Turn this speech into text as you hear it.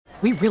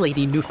We really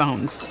need new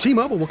phones.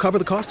 T-Mobile will cover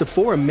the cost of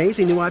 4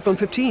 amazing new iPhone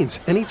 15s,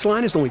 and each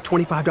line is only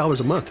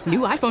 $25 a month. New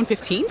iPhone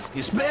 15s?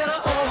 It's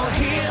better over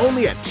here.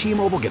 Only at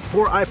T-Mobile, get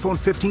 4 iPhone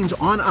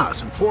 15s on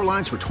us and 4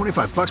 lines for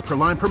 $25 per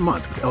line per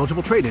month with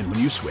eligible trade-in when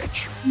you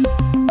switch.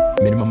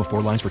 Minimum of 4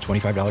 lines for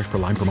 $25 per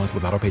line per month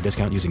with autopay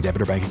discount using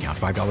debit or bank account.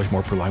 $5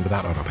 more per line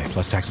without autopay,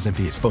 plus taxes and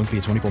fees. Phone fee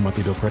at 24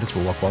 monthly bill credits for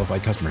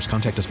well-qualified customers.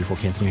 Contact us before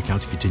canceling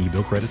account to continue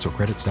bill credits or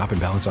credit stop and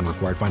balance on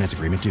required finance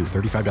agreement due.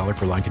 $35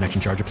 per line connection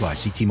charge applies.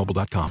 See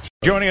T-Mobile.com.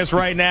 Joining us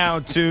right now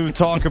to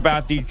talk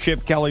about the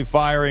Chip Kelly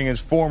firing is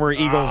former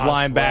Eagles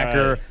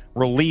linebacker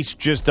released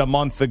just a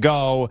month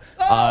ago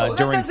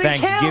during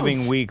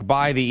Thanksgiving week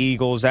by the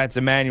Eagles. That's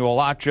Emmanuel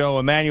Acho.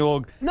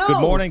 Emmanuel,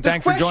 good morning.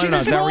 Thanks for joining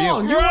us. How are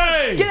you?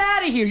 Right. Get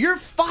out of here. You're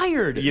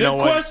fired. You know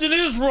the what? question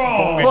is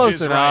wrong.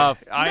 Close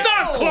enough. Right.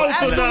 Not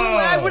close enough.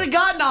 I would have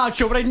gotten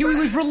Acho, but I knew he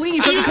was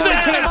released before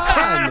he came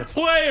on.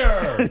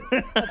 Player.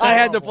 I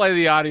had to play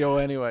the audio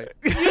anyway.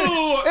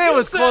 It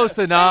was close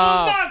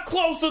enough. It was not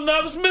close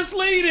enough. It's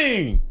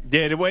misleading.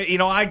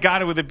 Yeah, I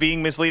got it with it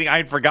being misleading. I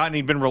had forgotten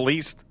he'd been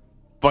released.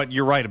 But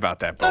you're right about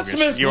that, Bogusch. That's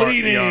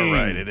misleading. You're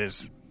right. It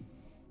is.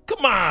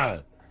 Come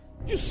on.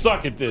 You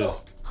suck at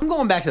this. I'm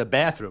going back to the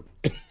bathroom.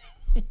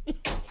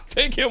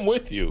 Take him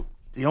with you.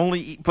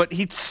 But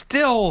he's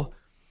still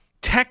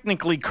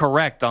technically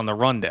correct on the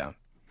rundown.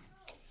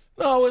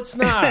 No, it's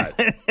not.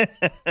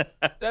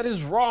 That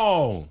is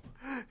wrong.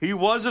 He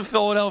was a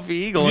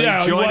Philadelphia Eagle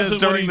and he joined us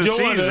during the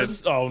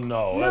season. Oh,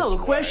 no. No, the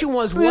question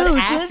was what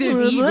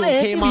active Eagle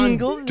came on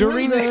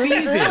during the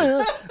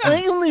season?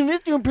 I only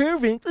Mr.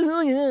 Perfect.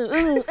 No, you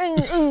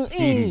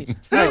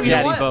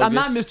know what? I'm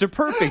not Mr.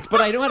 Perfect,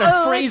 but I know how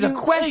to phrase a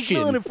question. I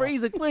know how to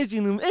phrase a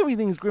question.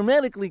 Everything's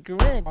grammatically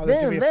correct.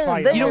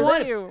 You know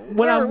what?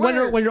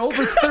 When you're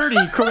over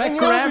 30, correct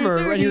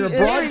grammar and you're a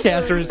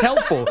broadcaster is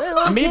helpful.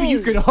 Maybe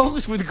you could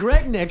host with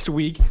Greg next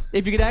week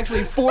if you could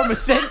actually form a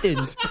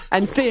sentence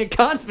and say it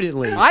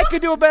confidently. I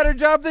could do a better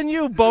job than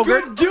you, Bogusch.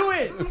 Good, do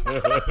it.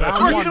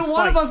 Neither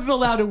one of us is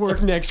allowed to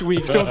work next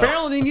week, so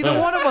apparently neither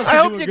one of us I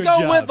can hope do a you good go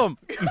job. with them.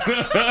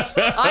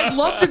 I'd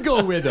love to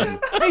go with him.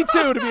 Me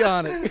too, to be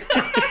honest.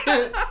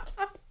 That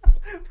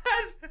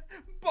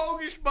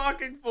Bogusch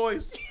mocking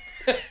voice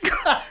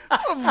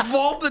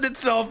vaulted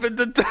itself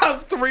into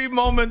top 3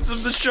 moments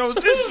of the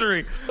show's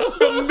history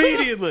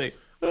immediately.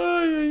 What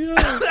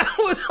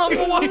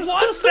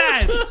was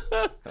that?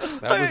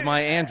 That was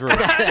my Android.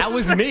 That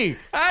was me.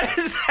 How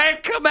does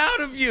that come out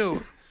of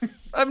you?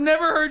 I've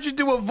never heard you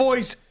do a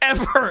voice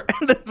ever,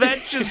 and that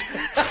just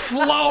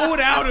flowed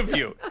out of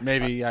you.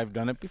 Maybe I've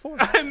done it before.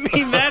 I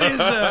mean, that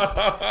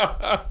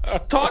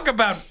is talk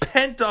about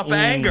pent-up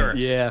anger.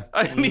 Yeah.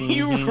 I mean,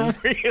 you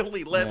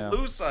really let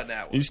loose on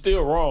that one. You're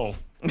still wrong.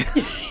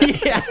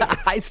 Yeah,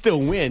 I still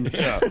win.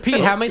 Yeah.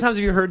 Pete, how many times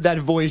have you heard that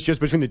voice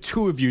just between the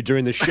two of you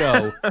during the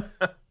show?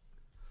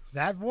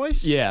 That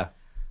voice? Yeah.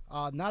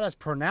 Not as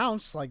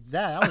pronounced like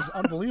that. That was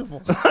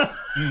unbelievable.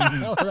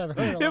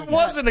 It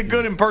wasn't a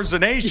good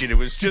impersonation. It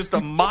was just a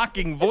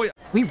mocking voice.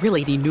 We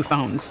really need new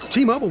phones.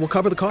 T-Mobile will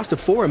cover the cost of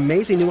 4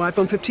 amazing new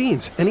iPhone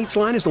 15s, and each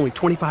line is only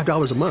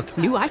 $25 a month.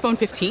 New iPhone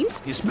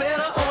 15s? It's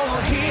better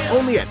over here.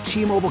 Only at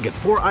T-Mobile, get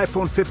 4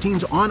 iPhone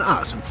 15s on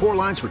us and 4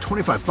 lines for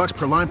 $25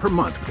 per line per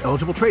month with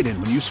eligible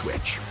trade-in when you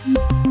switch.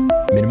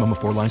 Minimum of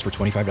 4 lines for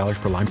 $25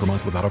 per line per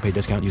month with autopay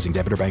discount using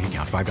debit or bank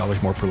account.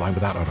 $5 more per line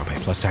without autopay,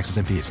 plus taxes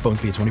and fees. Phone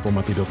fee at 24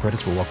 monthly bill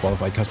credits for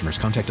well-qualified customers.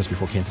 Contact us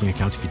before canceling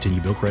account to continue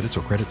bill credits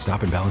or credit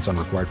stop and balance on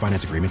required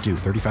finance agreement due.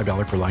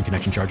 $35 per line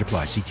connection charge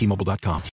applies. See T-Mobile.com.